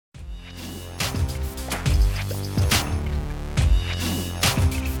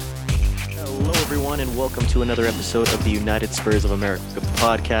everyone, and welcome to another episode of the United Spurs of America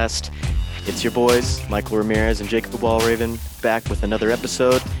podcast. It's your boys, Michael Ramirez and Jacob Allraven, back with another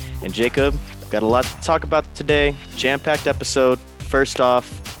episode. And Jacob, got a lot to talk about today. Jam-packed episode. First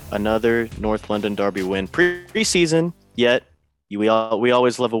off, another North London derby win. Preseason, yet we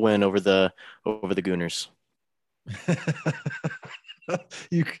always love a win over the Gooners.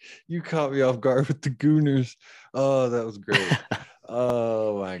 You caught me off guard with the Gooners. Oh, that was great.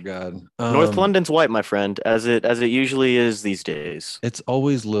 Oh my God. North London's white, my friend, as it usually is these days. It's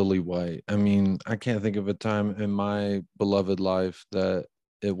always lily white. I mean, I can't think of a time in my beloved life that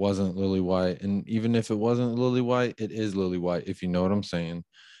it wasn't lily white. And even if it wasn't lily white, it is lily white, if you know what I'm saying.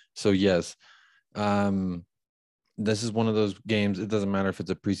 So yes, this is one of those games. It doesn't matter if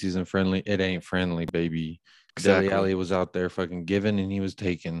it's a preseason friendly. It ain't friendly, baby. Exactly. Dele Alli was out there fucking giving, and he was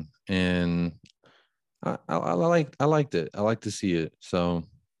taking, and I liked it. I like to see it. So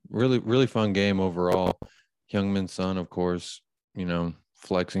really fun game overall. Youngman's son, of course,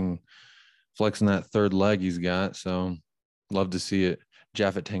 flexing that third leg he's got. So love to see it.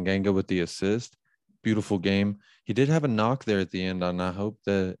 Japhet Tanganga with the assist. Beautiful game. He did have a knock there at the end, and I hope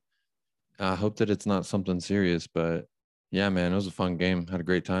that it's not something serious. But yeah, man, it was a fun game. Had a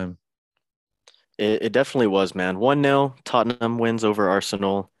great time. It definitely was, man. 1-0, Tottenham wins over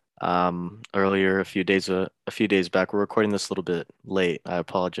Arsenal. Earlier a few days back. We're recording this a little bit late. I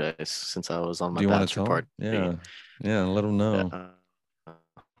apologize since I was on Do my you want to bachelor tell him? party. Yeah, let him know.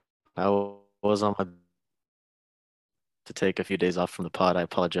 I was on my to take a few days off from the pod. I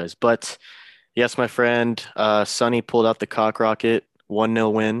apologize, but yes, my friend, Sonny pulled out the cock rocket.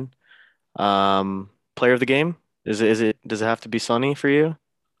 1-0 win. Player of the game. Does it have to be Sonny for you?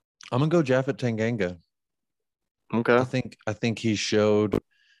 I'm gonna go Japhet Tanganga. Okay. I think he showed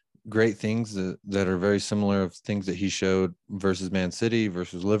great things that are very similar of things that he showed versus Man City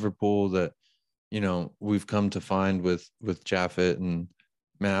versus Liverpool that we've come to find with Japhet. And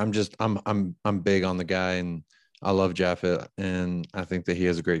man, I'm big on the guy, and I love Japhet, and I think that he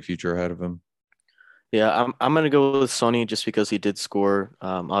has a great future ahead of him. Yeah, I'm gonna go with Sonny just because he did score,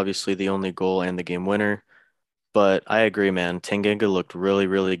 obviously the only goal and the game winner. But I agree, man. Tanganga looked really,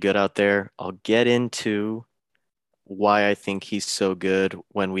 really good out there. I'll get into why I think he's so good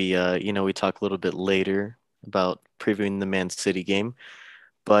when we talk a little bit later about previewing the Man City game.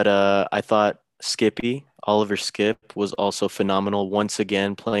 But I thought Oliver Skip, was also phenomenal once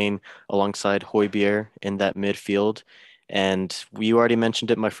again playing alongside Højbjerg in that midfield. And you already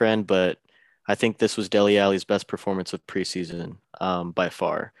mentioned it, my friend, but I think this was Dele Alli's best performance of preseason, by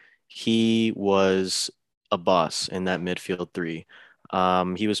far. He was a boss in that midfield three.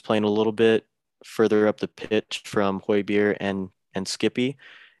 He was playing a little bit further up the pitch from Højbjerg and Skippy.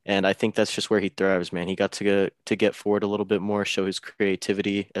 And I think that's just where he thrives, man. He got to get forward a little bit more, show his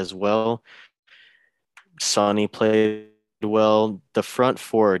creativity as well. Sonny played well. The front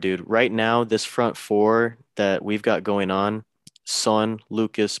four, dude. Right now, this front four that we've got going on, Son,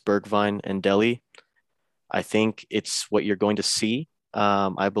 Lucas, Bergwijn, and Deli. I think it's what you're going to see,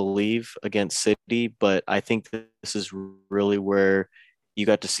 I believe, against City. But I think this is really where you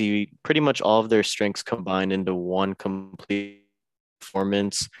got to see pretty much all of their strengths combined into one complete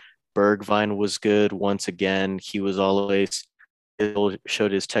performance. Bergwijn was good once again. He was always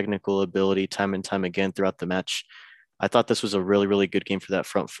showed his technical ability time and time again throughout the match. I thought this was a really, really good game for that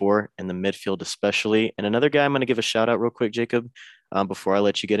front four and the midfield especially. And another guy I'm going to give a shout out real quick, Jacob, before I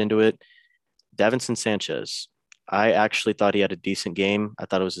let you get into it. Davinson Sanchez. I actually thought he had a decent game. I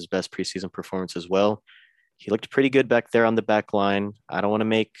thought it was his best preseason performance as well. He looked pretty good back there on the back line. I don't want to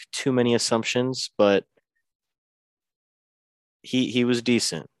make too many assumptions, but he was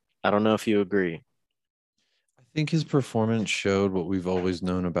decent. I don't know if you agree. I think his performance showed what we've always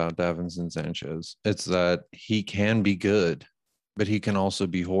known about Davinson Sanchez. It's that he can be good, but he can also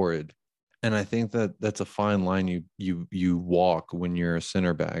be horrid. And I think that that's a fine line you walk when you're a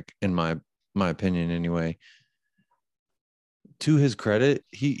center back, in my opinion anyway. To his credit,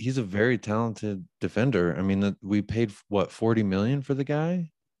 he's a very talented defender. I mean, that we paid what 40 million for the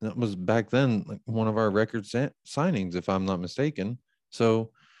guy. That was back then like one of our record signings, if I'm not mistaken. So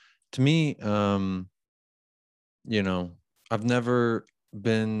to me, you know, I've never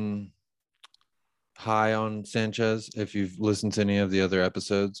been high on Sanchez if you've listened to any of the other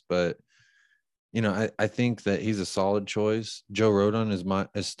episodes, but I think that he's a solid choice. Joe Rodon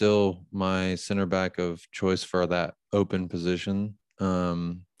is still my center back of choice for that open position.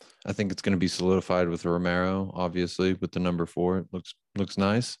 I think it's going to be solidified with Romero, obviously, with the number 4. It looks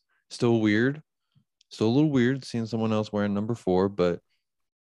nice. Still weird. Still a little weird seeing someone else wearing number 4, but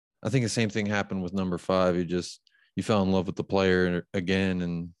I think the same thing happened with number 5. You fell in love with the player again,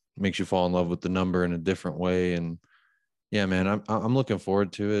 and makes you fall in love with the number in a different way. And yeah, man, I'm looking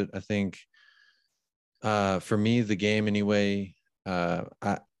forward to it. I think for me, the game anyway,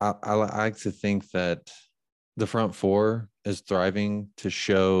 I like to think that the front four is thriving to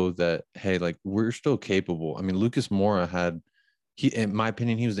show that hey, like we're still capable. I mean, Lucas Moura had in my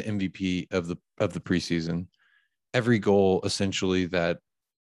opinion, he was the MVP of the preseason. Every goal essentially that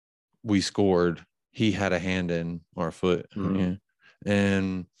we scored, he had a hand in or a foot. Mhm. Yeah.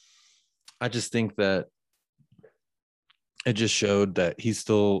 And I just think that it just showed that he's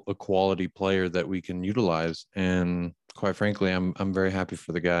still a quality player that we can utilize. And quite frankly, I'm very happy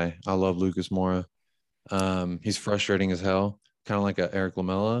for the guy. I love Lucas Moura. He's frustrating as hell, kind of like a Eric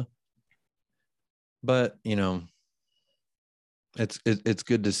Lamela. But it's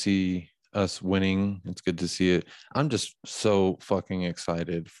good to see us winning. It's good to see it. I'm just so fucking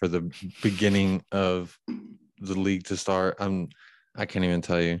excited for the beginning of the league to start. I can't even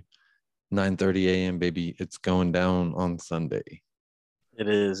tell you. 9:30 a.m. baby. It's going down on Sunday. It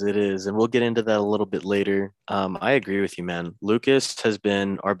is. And we'll get into that a little bit later. I agree with you, man. Lucas has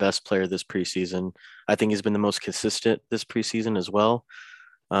been our best player this preseason. I think he's been the most consistent this preseason as well.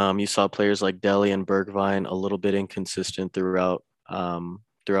 You saw players like Deli and Bergvine a little bit inconsistent throughout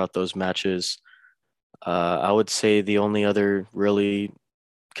those matches. I would say the only other really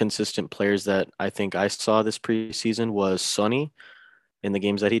consistent players that I think I saw this preseason was Sonny in the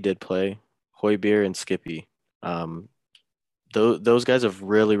games that he did play, Hoybier and Skippy. Um, those guys have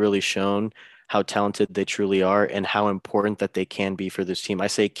really shown how talented they truly are and how important that they can be for this team. I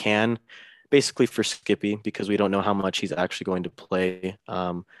say can basically for Skippy because we don't know how much he's actually going to play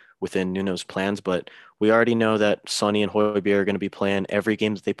within Nuno's plans, but we already know that Sonny and Hoybier are going to be playing every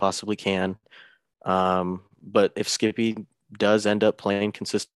game that they possibly can. But if Skippy does end up playing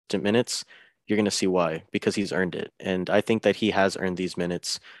consistent minutes, you're going to see why because he's earned it. And I think that he has earned these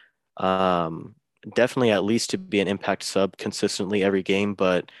minutes. Um, Definitely at least to be an impact sub consistently every game,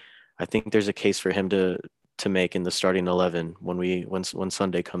 but I think there's a case for him to make in the starting 11 when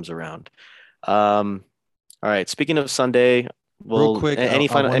Sunday comes around. Um, all right, speaking of Sunday, Real well, quick, any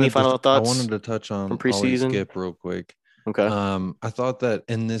final I wanted thoughts to touch from on Ollie preseason? Skip real quick. Okay. I thought that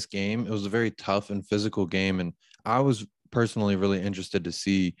in this game, it was a very tough and physical game, and I was personally really interested to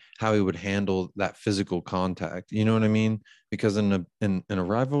see how he would handle that physical contact. You know what I mean? Because in a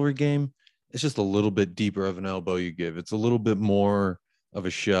rivalry game, it's just a little bit deeper of an elbow you give. It's a little bit more of a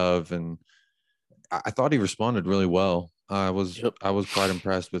shove, and I thought he responded really well. Yep. I was quite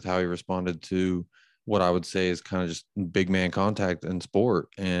impressed with how he responded to what I would say is kind of just big man contact in sport.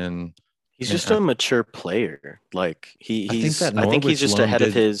 He's And just a mature player. Like I think that I think he's Norwich just loan ahead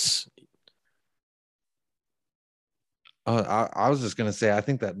of did. his. I was just gonna say I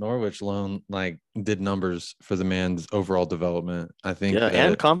think that Norwich loan like did numbers for the man's overall development. I think Yeah,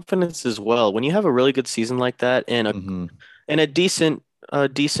 and that. confidence as well. When you have a really good season like that Mhm. in a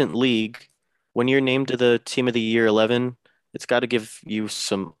decent league, when you're named to the team of the year 11, it's got to give you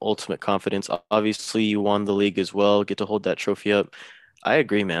some ultimate confidence. Obviously, you won the league as well, get to hold that trophy up. I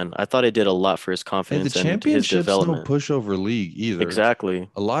agree, man. I thought it did a lot for his Hey, the confidence and his championship's no development. pushover league either. Exactly.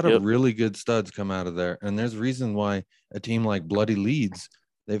 A lot of Yep. really good studs come out of there, and there's a reason why a team like Bloody Leeds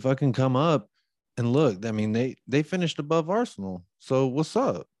they fucking come up and look. I mean, they finished above Arsenal, so what's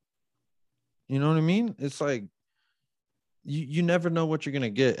up? You know what I mean? It's like you never know what you're gonna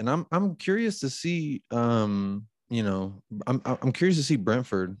get, and I'm curious to see. I'm curious to see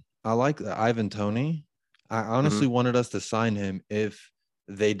Brentford. I like Ivan Tony. I Hmm. honestly wanted us to sign him if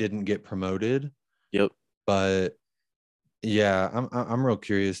they didn't get promoted, Yep. but yeah, I'm real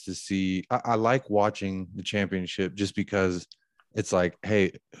curious to see. I like watching the championship just because it's like,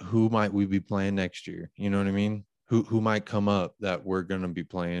 hey, who might we be playing next year? You know what I mean? Who might come up that we're gonna be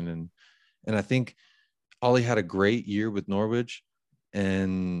playing, and I think Ollie had a great year with Norwich,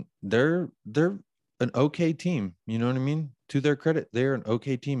 and they're an okay team. You know what I mean? To their credit, they're an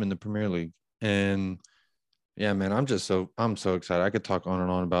okay team in the Premier League. And yeah, man, I'm so excited. I could talk on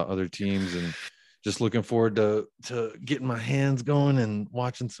and on about other teams and just looking forward to getting my hands going and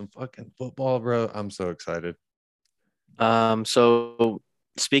watching some fucking football, bro. I'm so excited. So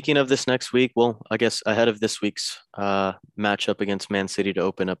speaking of this next week, well, I guess ahead of this week's matchup against Man City to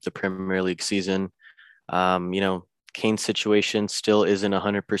open up the Premier League season, you know, Kane's situation still isn't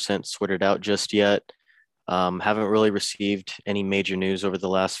 100% sorted out just yet. Haven't really received any major news over the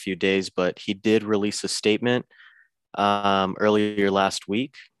last few days, but he did release a statement earlier last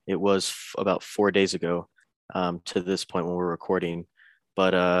week. It was about 4 days ago to this point when we're recording.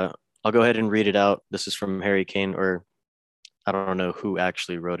 But I'll go ahead and read it out. This is from Harry Kane, or I don't know who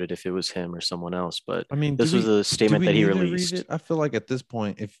actually wrote it, if it was him or someone else, but I mean, this was a do statement we that he need to read released. it? I feel like at this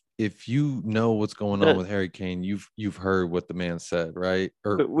point, if you know what's going on That with Harry Kane, you've heard what the man said, right?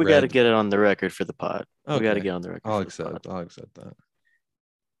 Or we got to read. get it on the record for the pod. We got to Okay. get on the record for the pod. I'll accept that.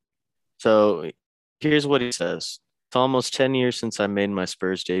 So here's what he says. It's almost 10 years since I made my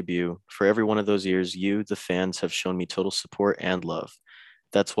Spurs debut. For every one of those years, you, the fans, have shown me total support and love.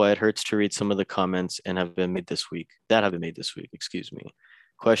 That's why it hurts to read some of the comments have been made this week, excuse me,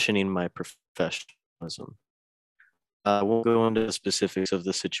 questioning my professionalism. I won't go into the specifics of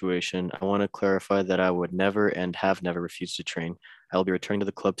the situation. I want to clarify that I would never and have never refused to train. I will be returning to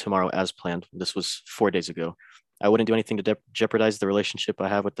the club tomorrow as planned. This was 4 days ago. I wouldn't do anything to jeopardize the relationship I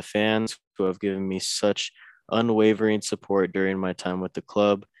have with the fans who have given me such unwavering support during my time with the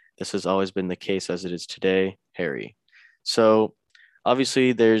club. This has always been the case as it is today, Harry. So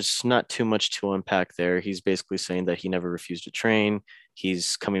obviously, there's not too much to unpack there. He's basically saying that he never refused to train.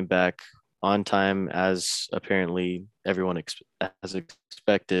 He's coming back on time as apparently everyone has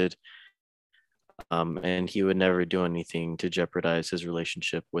expected, and he would never do anything to jeopardize his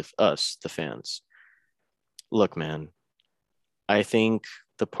relationship with us, the fans. Look, man, I think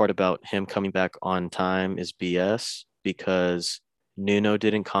the part about him coming back on time is BS because Nuno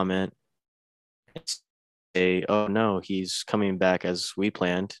didn't comment and say, oh no, he's coming back as we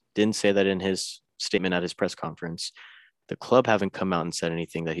planned. Didn't say that in his statement at his press conference. The club haven't come out and said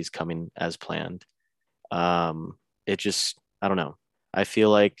anything that he's coming as planned. It just, I don't know. I feel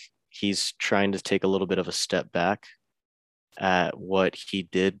like he's trying to take a little bit of a step back at what he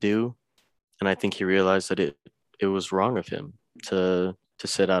did do, and I think he realized that it was wrong of him to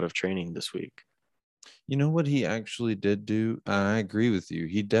sit out of training this week. You know what he actually did do? I agree with you.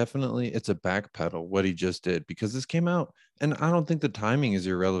 He definitely, it's a backpedal what he just did because this came out, and I don't think the timing is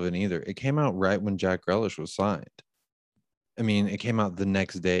irrelevant either. It came out right when Jack Grealish was signed. I mean, it came out the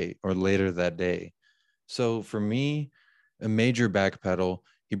next day or later that day. So for me, a major backpedal.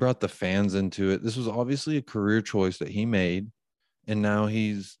 He brought the fans into it. This was obviously a career choice that he made, and now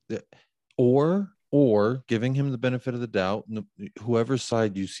he's or giving him the benefit of the doubt. Whoever's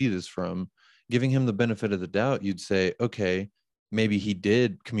side you see this from, giving him the benefit of the doubt, you'd say, okay, maybe he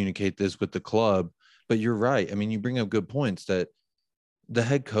did communicate this with the club. But you're right. I mean, you bring up good points that the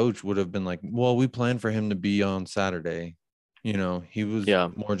head coach would have been like, well, we planned for him to be on Saturday. He was Yeah.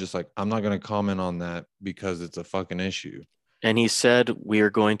 more just like, I'm not going to comment on that because it's a fucking issue. And he said we are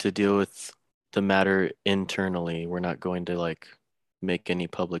going to deal with the matter internally. We're not going to like make any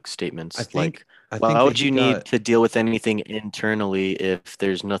public I statements. think Like, I think why that would he you need got to deal with anything internally if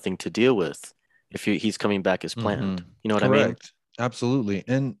there's nothing to deal with? If he's coming back as planned, you know what I mean? correct. Absolutely.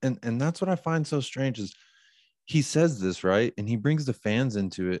 And that's what I find so strange is he says this, right? And he brings the fans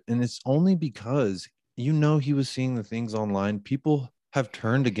into it. And it's only because he was seeing the things online. People have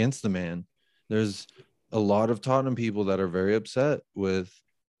turned against the man. There's a lot of Tottenham people that are very upset with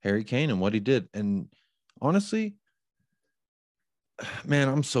Harry Kane and what he did. And honestly, man,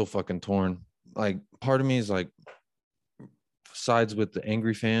 I'm so fucking torn. Like, part of me is like sides with the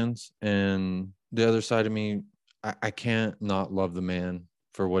angry fans, and the other side of me, I can't not love the man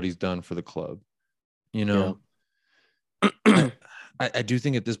for what he's done for the club. You Yeah. know, I, I do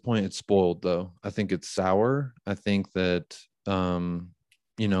think at this point it's spoiled though. I think it's sour. I think that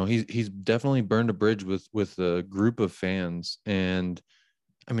he's definitely burned a bridge with a group of fans. And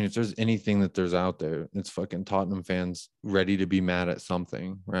I mean, if there's anything that there's out there, it's fucking Tottenham fans ready to be mad at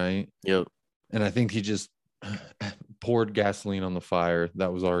something, right? Yep. And I think he just poured gasoline on the fire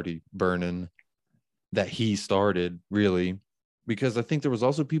that was already burning, that he started, really, because I think there was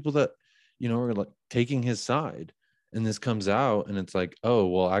also people that were like taking his side, and this comes out and it's like, oh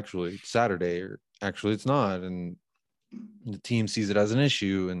well, actually it's Saturday, or actually it's not, and the team sees it as an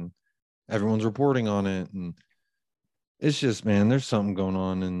issue and everyone's reporting on it, and it's just, man, there's something going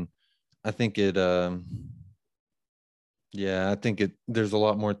on. And I think I think there's a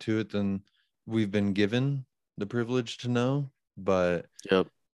lot more to it than we've been given the privilege to know. But Yep.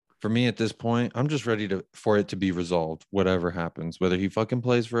 for me at this point, I'm just ready for it to be resolved, whatever happens, whether he fucking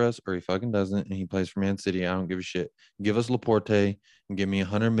plays for us or he fucking doesn't, and he plays for Man City. I don't give a shit. Give us Laporte and give me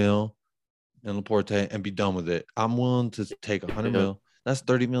 100 mil and Laporte and be done with it. I'm willing to take 100 Yep. mil. That's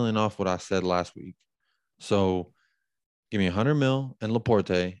 30 million off what I said last week. So give me 100 mil and Laporte,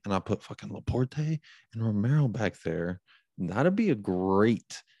 and I put fucking Laporte and Romero back there. That'd be a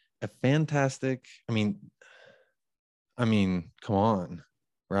fantastic. Come on,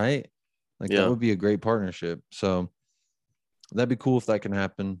 right? Like, that Yeah. would be a great partnership. So that'd be cool if that can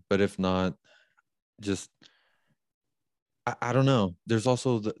happen. But if not, just I don't know. There's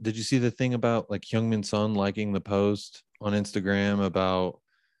also did you see the thing about like Heung-min Son liking the post on Instagram about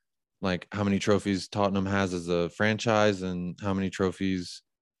like how many trophies Tottenham has as a franchise and how many trophies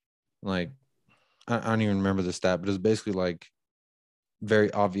like I don't even remember the stat, but it's basically like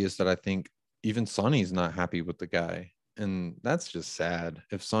very obvious that I think even Sonny's not happy with the guy. And that's just sad.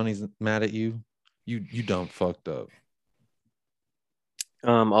 If Sonny's mad at you, you done fucked up.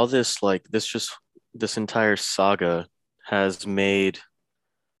 All this like this entire saga has made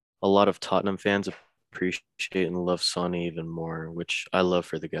a lot of Tottenham fans appreciate and love Sonny even more, which I love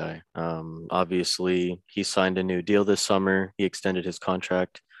for the guy. Obviously, he signed a new deal this summer. He extended his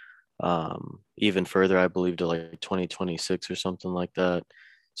contract even further, I believe, to like 2026 or something like that.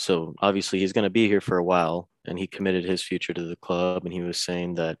 So obviously, he's going to be here for a while, and he committed his future to the club. And he was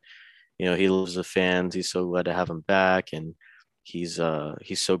saying that he loves the fans. He's so glad to have him back, and he's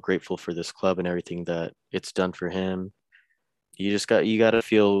so grateful for this club and everything that it's done for him. You got to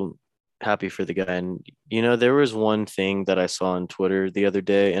feel happy for the guy. And there was one thing that I saw on Twitter the other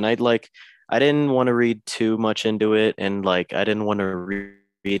day, and I didn't want to read too much into it, and like I didn't want to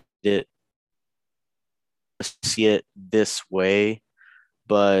read it, see it this way,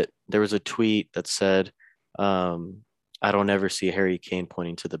 but there was a tweet that said, um, "I don't ever see Harry Kane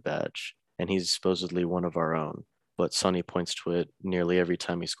pointing to the badge, and he's supposedly one of our own." But Sonny points to it nearly every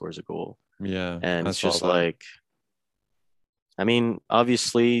time he scores a goal, Yeah, and I it's saw just that. like, I mean,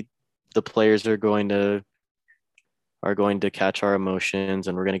 obviously the players are going to catch our emotions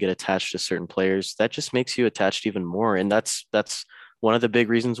and we're going to get attached to certain players. That just makes you attached even more. And that's one of the big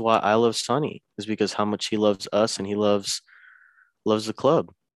reasons why I love Sonny is because how much he loves us and he loves the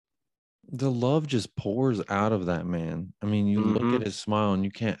club. The love just pours out of that man. I mean, you look Hmm. at his smile and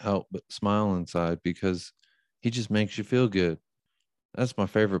you can't help but smile inside because he just makes you feel good. That's my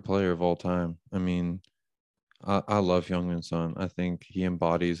favorite player of all time. I mean, I love Youngmin Son. I think he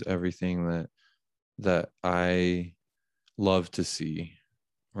embodies everything that I love to see.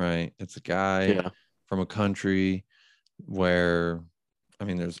 Right? It's a guy Yeah. from a country where, I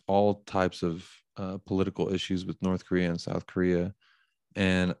mean, there's all types of political issues with North Korea and South Korea,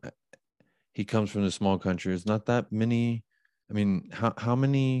 and he comes from a small country. It's not that many. I mean, how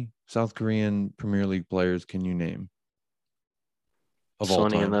many South Korean Premier League players can you name of all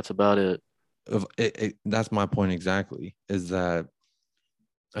Sonny, and time? that's about it. That's my point exactly. Is that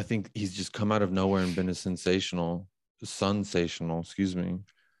I think he's just come out of nowhere and been a sensational, excuse me. And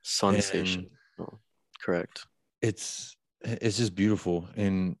Sensation. Oh, correct. it's just beautiful.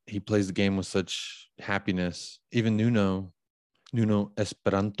 And he plays the game with such happiness. Even Nuno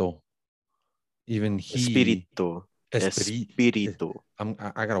Esperanto, even he Espíritu. Esperi. Espíritu.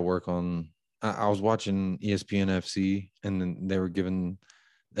 I gotta work on. I was watching ESPN FC, and then they were giving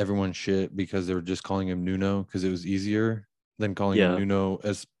everyone shit because they were just calling him Nuno because it was easier than calling him Yeah. Nuno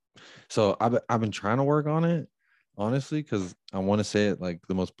as. So I've been trying to work on it, honestly, because I want to say it like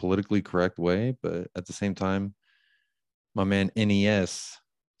the most politically correct way, but at the same time, my man NES,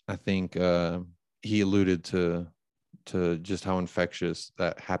 I think he alluded to just how infectious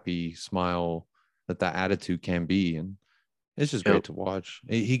that happy smile, that attitude can be, and it's just great Yep. to watch.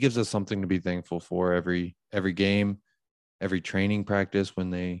 He gives us something to be thankful for every game, every training practice when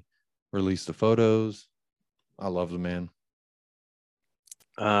they release the photos. I love the man.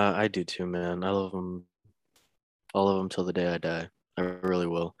 I do too, man. I love him, all of them till the day I die. I really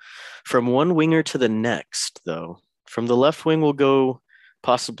will. From one winger to the next, though. From the left wing, we'll go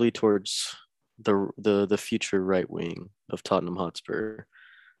possibly towards the future right wing of Tottenham Hotspur.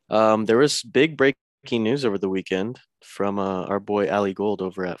 There was big breaking news over the weekend from our boy Ali Gold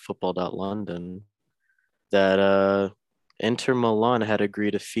over at Football.London that Inter Milan had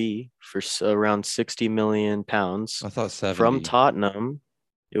agreed a fee for around 60 million pounds I thought from 70. Tottenham.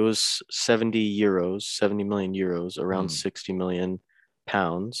 It was 70 euros, 70 million euros, around Hmm. 60 million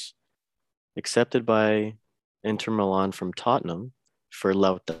pounds, accepted by Inter Milan from Tottenham for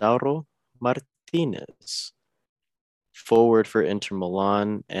Lautaro Martinez, forward for Inter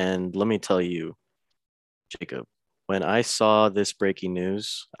Milan. And let me tell you, Jacob, when I saw this breaking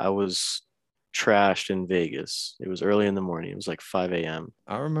news, I was trashed in Vegas. It was early in the morning. It was like 5 a.m.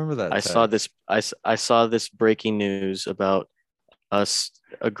 I remember that I saw text. this I saw this breaking news about us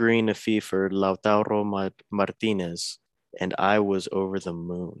agreeing a fee for Lautaro Martinez, and I was over the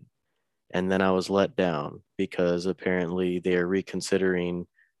moon. And then I was let down because apparently they're reconsidering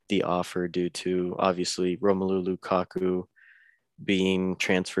the offer due to obviously Romelu Lukaku being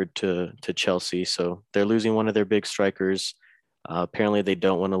transferred to Chelsea. So they're losing one of their big strikers. Apparently, they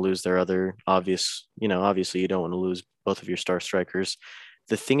don't want to lose their other obviously, you don't want to lose both of your star strikers.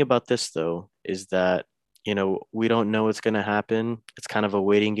 The thing about this, though, is that, we don't know what's going to happen. It's kind of a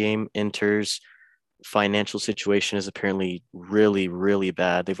waiting game. Inter's financial situation is apparently really, really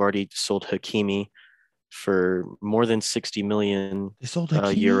bad. They've already sold Hakimi for more than 60 million They sold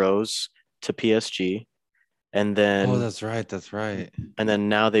Hakimi? euros to PSG, and Oh, then that's right. That's right.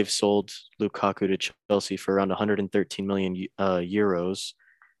 now they've sold Lukaku to Chelsea for around 113 million euros.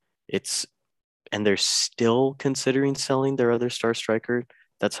 It's and they're still considering selling their other star striker.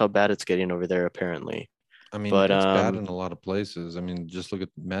 That's how bad it's getting over there, apparently. I mean, But it's bad in a lot of places. I mean, just look at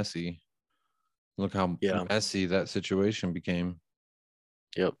Messi. Look how yeah, messy that situation became.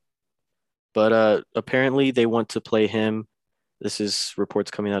 yep. But apparently they want to play him. This is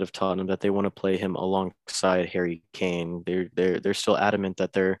reports coming out of Tottenham that they want to play him alongside Harry Kane. They're still adamant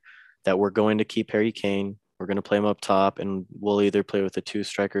that we're going to keep Harry Kane. We're going to play him up top, and we'll either play with a two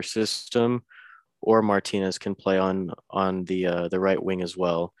striker system or Martinez can play on the right wing as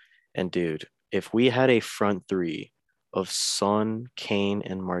well. And dude, if we had a front three of Son, Kane,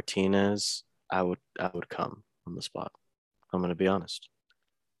 and Martinez, I would come on the spot. I'm gonna be honest.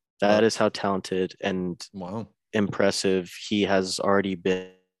 Uh, That is how talented and wow. impressive he has already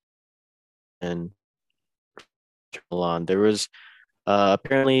been in Milan. There was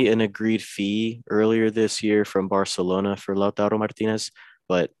apparently an agreed fee earlier this year from Barcelona for Lautaro Martinez,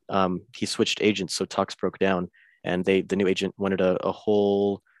 but he switched agents, so talks broke down, and the new agent wanted a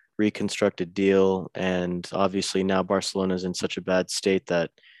whole reconstructed deal, and obviously now Barcelona is in such a bad state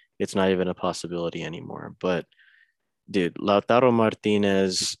that it's not even a possibility anymore. But dude, Lautaro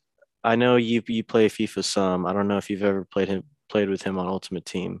Martinez, I know you play FIFA some. I don't know if you've ever played with him on Ultimate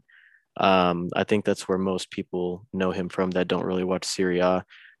Team. I think that's where most people know him from that don't really watch Serie A.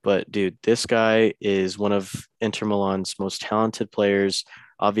 But dude, this guy is one of Inter Milan's most talented players.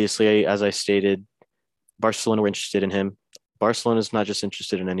 Obviously, as I stated, Barcelona were interested in him. Barcelona is not just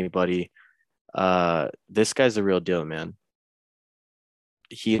interested in anybody. This guy's the real deal, man.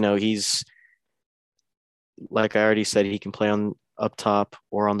 He's like I already said, he can play on up top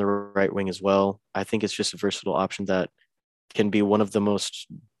or on the right wing as well. I think it's just a versatile option that can be one of the most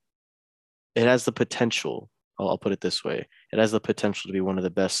it has the potential. I'll put it this way: it has the potential to be one of the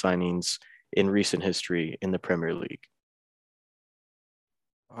best signings in recent history in the Premier League.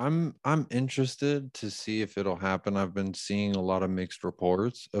 I'm interested to see if it'll happen. I've been seeing a lot of mixed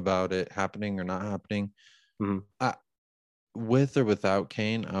reports about it happening or not happening. Mhm. I, with or without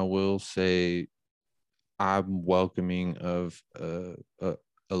Kane, I will say I'm welcoming of a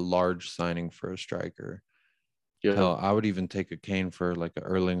large signing for a striker. Yep. Hell, I would even take a Kane for like a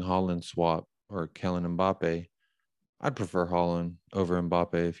Erling Haaland swap or Kellen Mbappe. I'd prefer Haaland over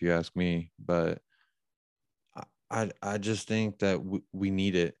Mbappe if you ask me, but I just think that we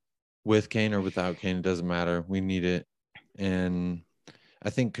need it with Kane or without Kane. It doesn't matter. We need it, and I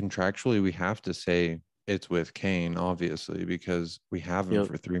think contractually we have to say it's with Kane, obviously, because we have him Yep.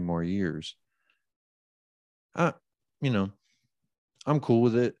 for 3 more years. Uh, you know, I'm cool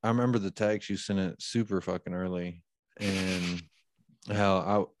with it. I remember the text you sent it super fucking early, and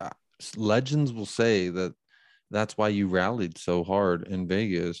hell, legends will say that that's why you rallied so hard in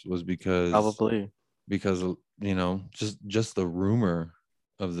Vegas was Probably. because just the rumor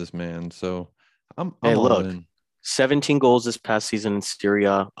of this man. So Hey, I'm all look, in. 17 goals this past season in Serie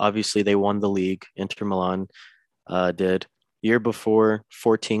A. Obviously, they won the league. Inter Milan did. Year before,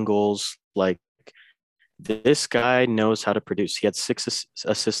 14 goals. Like this guy knows how to produce. He had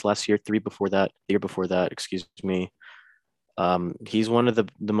assists last year, three before that, the year before that, excuse me. He's one of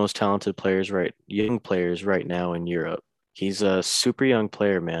the most talented players, young players right now in Europe. He's a super young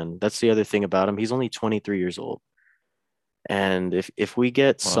player, man. That's the other thing about him. He's only 23 years old. And if we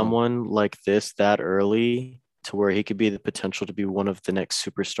get Wow. someone like this that early to where he could be the potential to be one of the next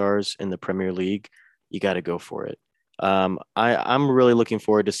superstars in the Premier League, you got to go for it. I'm really looking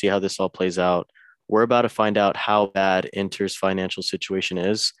forward to see how this all plays out. We're about to find out how bad Inter's financial situation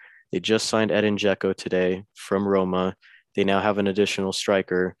is. They just signed Edin Dzeko today from Roma. They now have an additional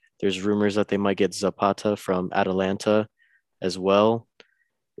striker. There's rumors that they might get Zapata from Atalanta as well.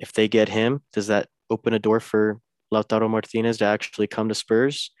 If they get him, does that open a door for Lautaro Martinez to actually come to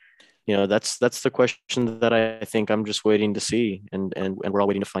Spurs? That's the question that I think I'm just waiting to see, and we're all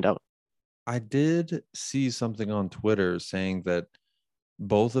waiting to find out. I did see something on Twitter saying that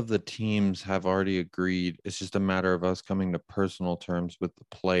both of the teams have already agreed. It's just a matter of us coming to personal terms with the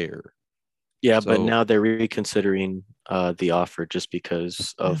player. Yeah, but So now they're reconsidering the offer just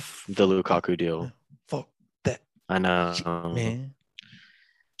because man, of the fuck that. Lukaku Man, deal. fuck that I shit, know man.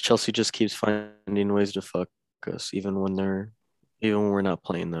 Chelsea just keeps finding ways to fuck us, even when we're not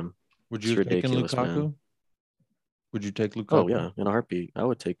playing them. Would you It's have taken ridiculous, man. Lukaku? Would you take Oh Lukaku? yeah, in a heartbeat. I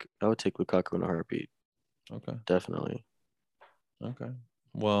would take Lukaku in a heartbeat, Okay. definitely. Okay.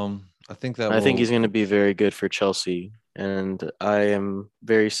 Well, I think that I think he's will. going to be very good for Chelsea. And I am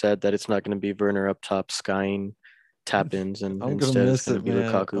very sad that it's not going to be Werner up top skying tap ins, and I'm gonna instead it's miss going to it, be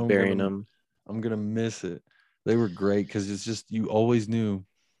man. Lukaku burying him. I'm gonna miss it. They were great because it's just you always knew,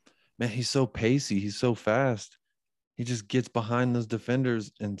 man. He's so pacey. He's so fast. He just gets behind those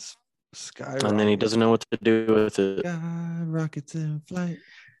defenders and And then he skyrockets. doesn't know what to do with it. Skyrockets in flight.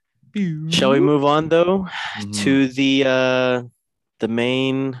 Shall we Pew. move on though Mm-hmm. to the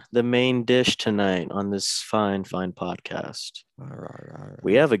main dish tonight on this fine podcast? All right, all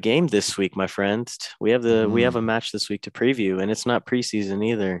We right. have a game this week, my friend. We have a Mm-hmm. match this week to preview, and it's not preseason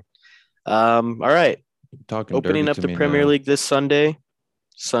either. All right. Talking dirty Opening up to the me Premier now. League this Sunday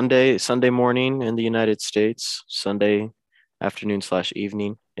morning in the United States, Sunday afternoon slash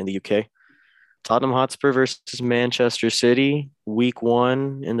evening in the UK. Tottenham Hotspur versus Manchester City, week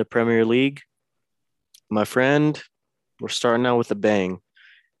one in the Premier League. My friend, we're starting out with a bang.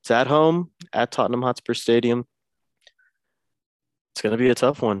 It's at home at Tottenham Hotspur Stadium. It's going to be a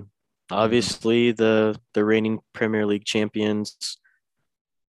tough one. Mm. Obviously, the reigning Premier League champions.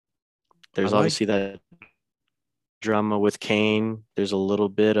 I There's like obviously that drama with Kane. There's a little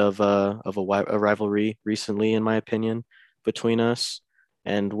bit of a rivalry recently, in my opinion, between us,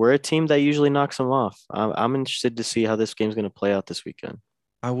 and we're a team that usually knocks them off. I'm interested to see how this game's going to play out this weekend.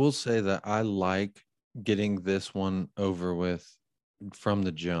 I will say that I like getting this one over with from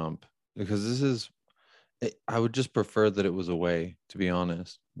the jump because this is I would just prefer that it was away, to be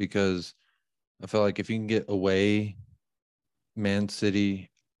honest, because I feel like if you can get away Man City,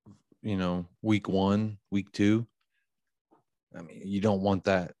 week 1, week 2, I mean, you don't want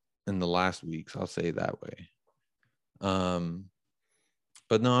that in the last weeks, I'll say it that way. Um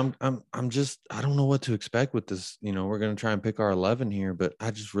but no, I'm just I don't know what to expect with this. We're going to try and pick our 11 here, but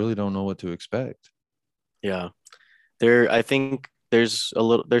I just really don't know what to expect. Yeah, I think there's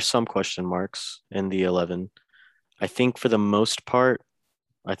some question marks in the 11. I think for the most part,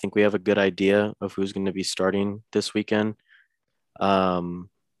 I think we have a good idea of who's going to be starting this weekend. Um,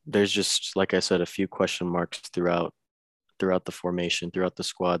 there's just, like I said, a few question marks throughout the formation, throughout the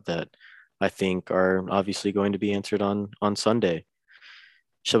squad that I think are obviously going to be answered on Sunday.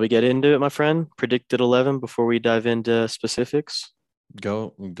 Shall we get into it, my friend? Predicted 11 before we dive into specifics.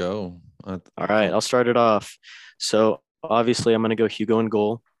 Go. All right, I'll start it off. So obviously, I'm going to go Hugo in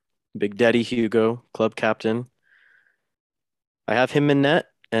goal. Big Daddy Hugo, club captain. I have him in net,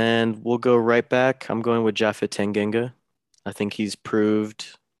 and we'll go right back. I'm going with Japhet Tanganga. I think he's proved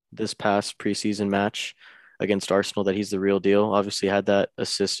this past preseason match against Arsenal that he's the real deal. Obviously, had that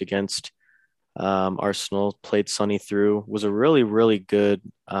assist against Arsenal, played Sonny through, was a really, really good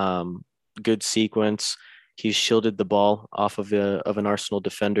sequence. He shielded the ball off of an Arsenal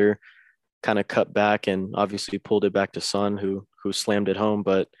defender, kind of cut back and obviously pulled it back to Son, who slammed it home.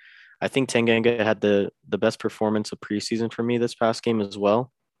 But I think Tanganga had the best performance of preseason for me this past game as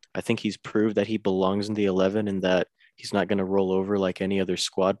well. I think he's proved that he belongs in the 11 and that he's not going to roll over like any other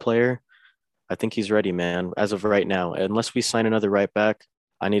squad player. I think he's ready, man, as of right now. Unless we sign another right back,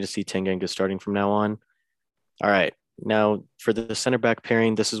 I need to see Tanganga starting from now on. All right. Now, for the center back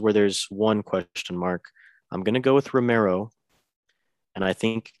pairing, this is where there's one question mark. I'm going to go with Romero, and I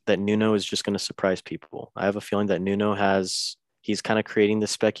think that Nuno is just going to surprise people. I have a feeling that he's kind of creating the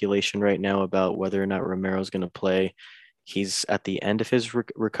speculation right now about whether or not Romero is going to play. He's at the end of his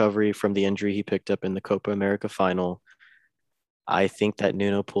recovery from the injury he picked up in the Copa America final. I think that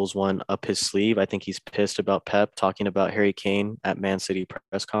Nuno pulls one up his sleeve. I think he's pissed about Pep talking about Harry Kane at Man City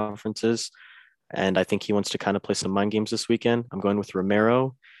press conferences. And I think he wants to kind of play some mind games this weekend. I'm going with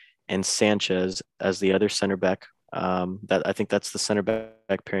Romero and Sanchez as the other center back. That I think that's the center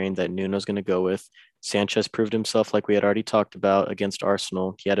back pairing that Nuno's going to go with. Sanchez proved himself like we had already talked about against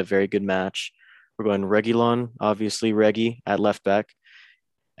Arsenal. He had a very good match. We're going Reguilon, obviously Reggie at left back,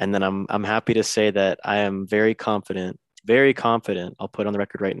 and then I'm happy to say that I am very confident, very confident. I'll put on the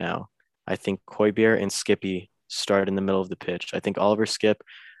record right now. I think Højbjerg and Skippy start in the middle of the pitch. I think Oliver Skip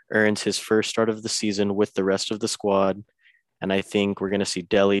earns his first start of the season with the rest of the squad, and I think we're going to see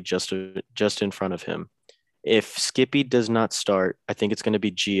Delhi just in front of him. If Skippy does not start, I think it's going to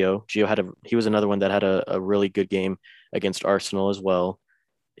be Gio. He was another one that had a really good game against Arsenal as well.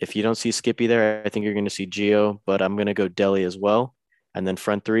 If you don't see Skippy there, I think you're going to see Gio, but I'm going to go Delhi as well. And then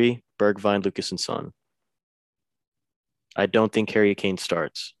front three, Bergvine, Lucas, and Son. I don't think Harry Kane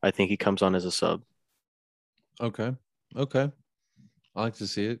starts. I think he comes on as a sub. Okay. Okay. I like to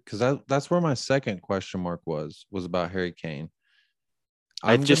see it because that's where my second question mark was about Harry Kane.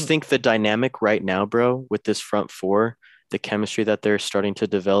 I I'm just gonna think the dynamic right now, bro, with this front four, the chemistry that they're starting to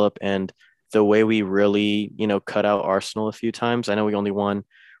develop, and the way we really, cut out Arsenal a few times. I know we only won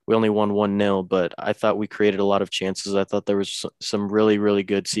 1-0, but I thought we created a lot of chances. I thought there was some really, really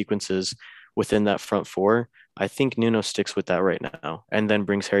good sequences within that front four. I think Nuno sticks with that right now and then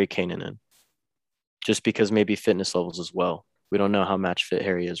brings Harry Kane in just because maybe fitness levels as well. We don't know how match fit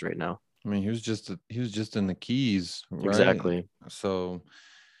Harry is right now. I mean, he was just in the keys, right? Exactly. So,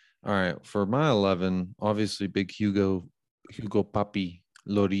 all right, for my 11, obviously big Hugo Papi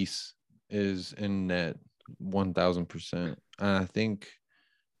Loris is in net 1000%. And I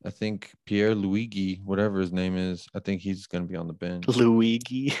think Pierre Luigi, whatever his name is, I think he's going to be on the bench.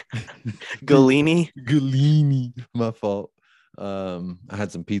 Luigi, Golini. Gallini, my fault. I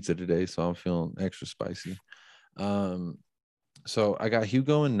had some pizza today, so I'm feeling extra spicy. Um, so I got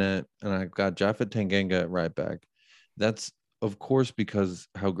Hugo in net, and I got Jaffa Tanganga at right back. That's of course because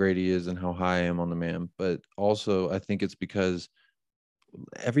how great he is and how high I am on the man, but also I think it's because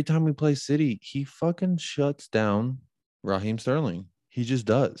every time we play City, he fucking shuts down Raheem Sterling. He just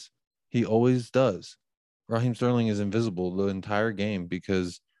does. He always does. Raheem Sterling is invisible the entire game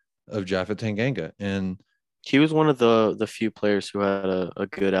because of Jaffa Tanganga. And He was one of the few players who had a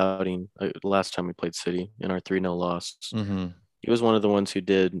good outing last time we played City in our 3-0 loss. mhm, He was one of the ones who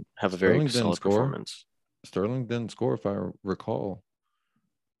did have a very Sterling didn't solid score. performance. Sterling didn't score, if I recall.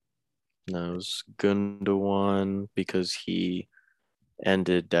 No, it was Gundogan because he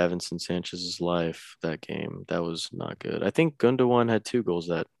ended Davinson Sanchez's life that game. That was not good. I think Gundogan had 2 goals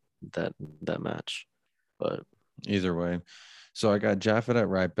that that match, but Either way. So I got Jaffet at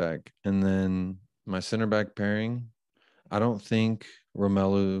right back. And then my center back pairing, I don't think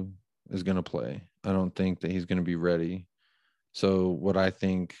Romelu is going to play. I don't think that he's going to be ready. So what I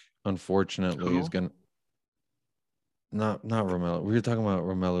think, unfortunately, is who? going to not Romelu. We were talking about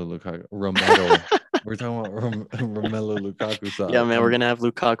Romelu Lukaku. Romero. We're talking about Romelu Lukaku. Yeah, So man, we're gonna have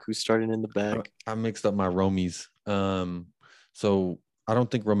Lukaku starting in the back. I mixed up my Romies. So I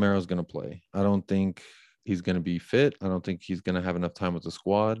don't think Romero's going to play. I don't think he's going to be fit. I don't think he's going to have enough time with the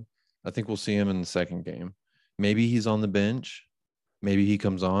squad. I think we'll see him in the second game. Maybe he's on the bench. Maybe he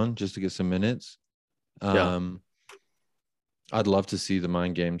comes on just to get some minutes. Yeah. Um, I'd love to see the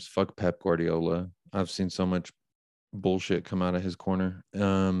mind games. Fuck Pep Guardiola. I've seen so much bullshit come out of his corner.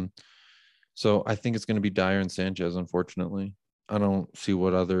 So I think it's going to be Dyer and Sanchez, unfortunately. I don't see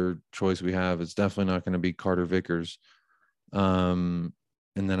what other choice we have. It's definitely not going to be Carter Vickers. Um,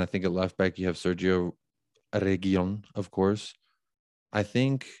 and then I think at left back you have Sergio Reguilon, of course. I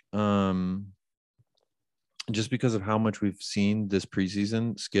think just because of how much we've seen this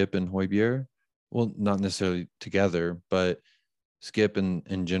preseason, Skip and Hoybier, well, not necessarily together, but Skip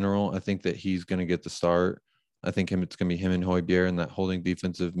in general, I think that he's going to get the start. I think it's going to be him and Hoybier in that holding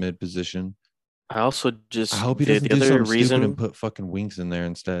defensive mid position. I also I just hope he the doesn't the do other something stupid and reason, put fucking Winks in there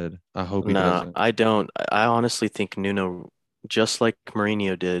instead. I hope he nah, doesn't. I don't. I honestly think Nuno, just like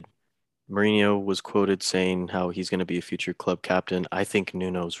Mourinho did, Mourinho was quoted saying how he's going to be a future club captain. I think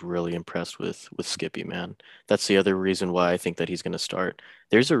Nuno's really impressed with Skippy, man. That's the other reason why I think that he's going to start.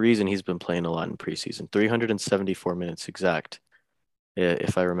 There's a reason he's been playing a lot in preseason. 374 minutes exact,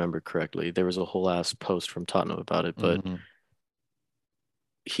 if I remember correctly. There was a whole ass post from Tottenham about it, but Mm-hmm.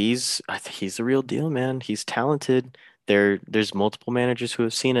 I think he's the real deal, man. He's talented. There's multiple managers who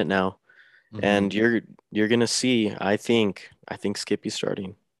have seen it now, Mm-hmm. and you're gonna see. I think Skippy's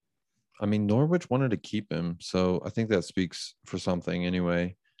starting. I mean, Norwich wanted to keep him, so I think that speaks for something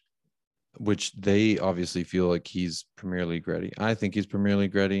anyway. Which they obviously feel like he's Premier League ready. I think he's Premier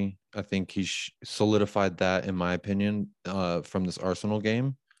League ready. I think he's solidified that, in my opinion, from this Arsenal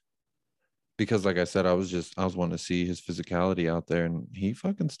game. Because, like I said, I was wanting to see his physicality out there, and he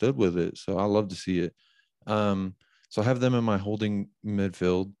fucking stood with it. So I love to see it. Um, so I have them in my holding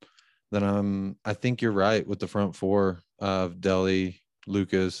midfield. Then I think you're right with the front four of Delhi,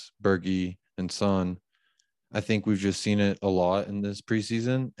 Lucas, Bergie, and Son. I think we've just seen it a lot in this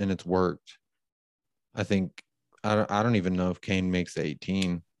preseason, and it's worked. I think I don't even know if Kane makes the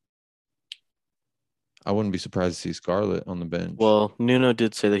 18. I wouldn't be surprised to see Scarlett on the bench. Well, Nuno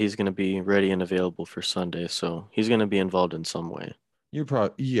did say that he's gonna be ready and available for Sunday, so he's gonna be involved in some way. You're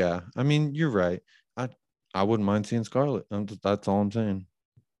probably yeah. I mean, you're right. I I wouldn't mind seeing Scarlett. That's all I'm saying.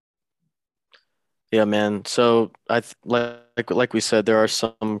 Yeah, man. So like we said, there are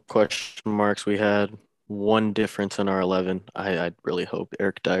some question marks. We had one difference in our 11. I really hope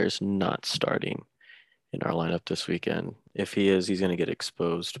Eric Dyer's not starting in our lineup this weekend. If he is, he's gonna get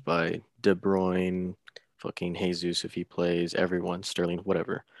exposed by De Bruyne, fucking Jesus if he plays, everyone, Sterling,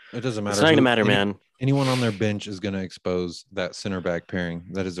 whatever. It doesn't It's matter not gonna who matter, man. anyone on their bench is going to expose that center back pairing.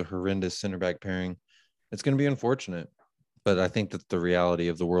 That is a horrendous center back pairing. It's going to be unfortunate. But I think that's the reality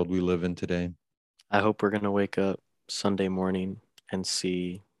of the world we live in today. I hope we're gonna wake up Sunday morning and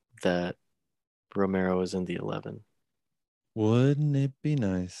see that Romero is in the 11. Wouldn't it be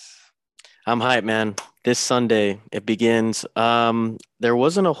nice? I'm hyped, man. This Sunday it begins. There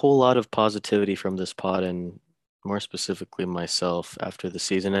wasn't a whole lot of positivity from this pod and more specifically myself after the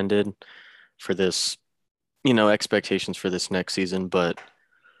season ended for this, expectations for this next season, but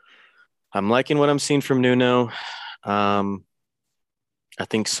I'm liking what I'm seeing from Nuno. Um, I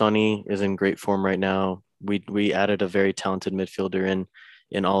think Sonny is in great form right now. We added a very talented midfielder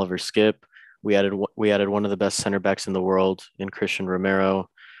in Oliver Skip. We added one of the best center backs in the world in Christian Romero.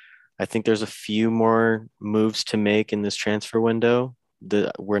 I think there's a few more moves to make in this transfer window.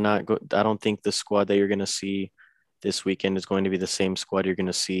 I don't think the squad that you're going to see this weekend is going to be the same squad you're going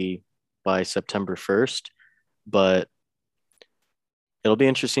to see by September 1st, but it'll be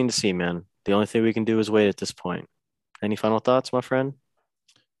interesting to see, man. The only thing we can do is wait at this point. Any final thoughts, my friend?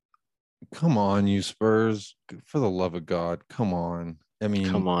 Come on, you Spurs. For the love of God, come on. I Come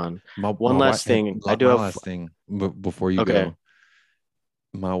mean, on. my One wife last thing. I do my have last thing before you okay. go.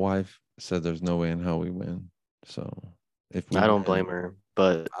 My wife said there's no way in hell we win. So if we I don't blame win, her,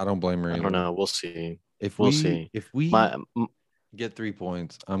 but I don't blame her I don't either. know. We'll see. If We'll we see. if we My get 3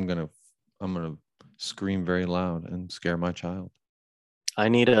 points, I'm gonna scream very loud and scare my child. I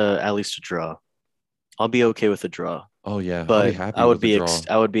need at least a draw. I'll be okay with a draw, Oh yeah, I'll be but happy with a draw.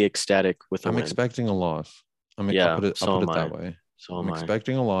 I would be ecstatic with a I'm win. expecting a loss. I'll Yeah, I'll so put am it that I. way. So I'm am I.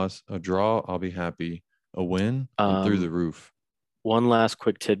 expecting a loss, a draw, I'll be happy. A win, I'm through the Um, roof. one last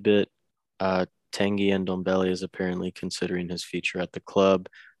quick tidbit. Tanguy and Ndombele is apparently considering his future at the club.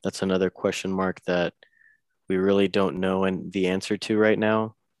 That's another question mark that we really don't know and the answer to right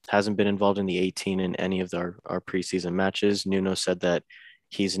now. Hasn't been involved in the 18 in any of our preseason matches. Nuno said that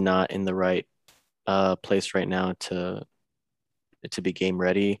he's not in the right place right now to be game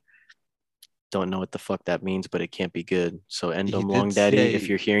ready. Don't know what the fuck that means, but it can't be good. So He Endom did Long Daddy, if say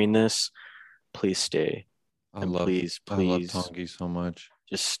you're hearing this, please stay I and love please, I love please Tongi so much.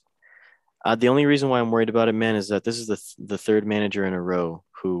 just. The only reason why I'm worried about it, man, is that this is the third manager in a row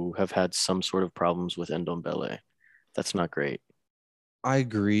who have had some sort of problems with Ndombele. That's not great. I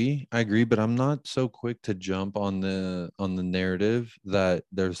agree, but I'm not so quick to jump on the narrative that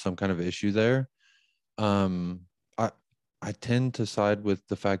there's some kind of issue there. Um, I I tend to side with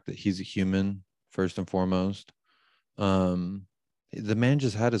the fact that he's a human first and foremost. Um, the man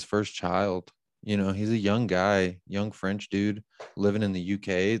just had his first child. You know, he's a young guy, young French dude living in the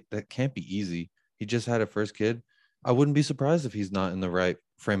UK. That can't be easy. He just had a first kid. I wouldn't be surprised if he's not in the right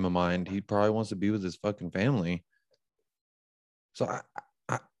frame of mind. He probably wants to be with his fucking family. So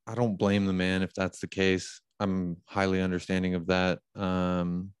I, I don't blame the man if that's the case. I'm highly understanding of that.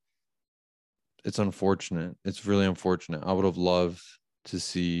 It's unfortunate. It's really unfortunate. I would have loved to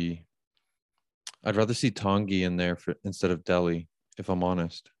see. I'd rather see Tongi in there instead of Delhi, if I'm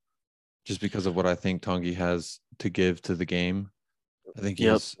honest, just because of what I think Tongi has to give to the game. I think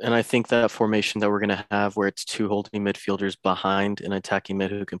Yep. he's. And I think that formation that we're going to have where it's two holding midfielders behind an attacking mid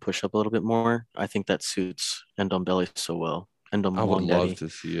who can push up a little bit more, I think that suits Ndombele so well. I Ndom would Long love Daddy, to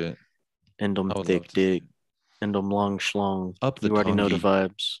see it. Ndom I would love Thick to see Dick, it. Ndom Long Schlong. Up the You already know the Tongi.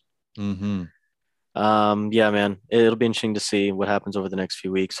 vibes. Mm-hmm. Yeah, man, it'll be interesting to see what happens over the next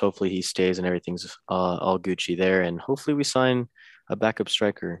few weeks. Hopefully he stays and everything's all Gucci there, and hopefully we sign a backup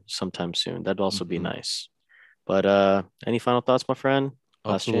striker sometime soon. That'd also be Mm-hmm. nice. But any final thoughts, my friend?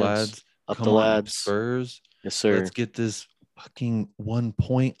 Up Last the chance. lads. Up the Come on, you lads. Spurs. Yes, Let's sir. get this fucking 1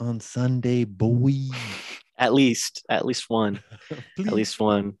 point on Sunday, boy. At least one. At Please. least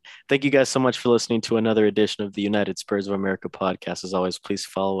one. Thank you guys so much for listening to another edition of the United Spurs of America podcast. As always, please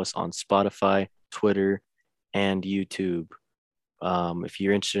follow us on Spotify, Twitter, and YouTube. If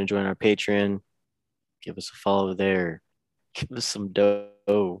you're interested in joining our Patreon, give us a follow there. Give us some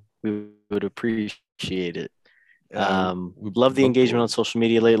dough. We would appreciate it. Love We'd the love engagement on to. social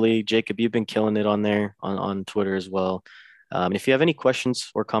media lately. Jacob, you've been killing it on there on Twitter as well. If you have any questions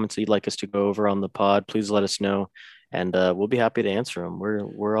or comments that you'd like us to go over on the pod, please let us know, and we'll be happy to answer them.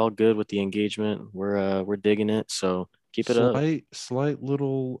 We're all good with the engagement. We're digging it, so keep it up. Slight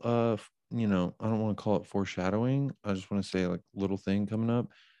little I don't want to call it foreshadowing. I just want to say like little thing coming up.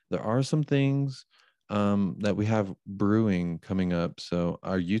 There are some things that we have brewing coming up. So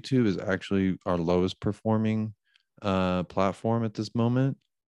our YouTube is actually our lowest performing platform at this moment.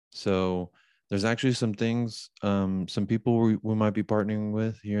 So there's actually some things, some people we might be partnering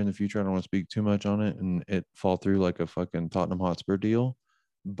with here in the future. I don't want to speak too much on it and it fall through like a fucking Tottenham Hotspur deal.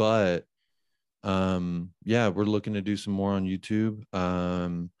 But yeah, we're looking to do some more on YouTube.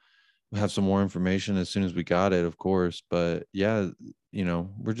 have some more information as soon as we got it, of course. But yeah,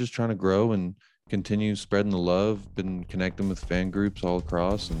 we're just trying to grow and continue spreading the love. Been connecting with fan groups all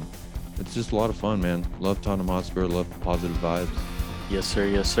across, and it's just a lot of fun, man. Love Tottenham Hotspur, love the positive vibes. Yes, sir.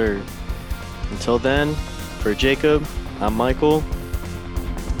 Yes, sir. Until then, for Jacob, I'm Michael.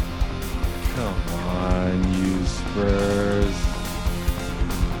 Come on, you Spurs.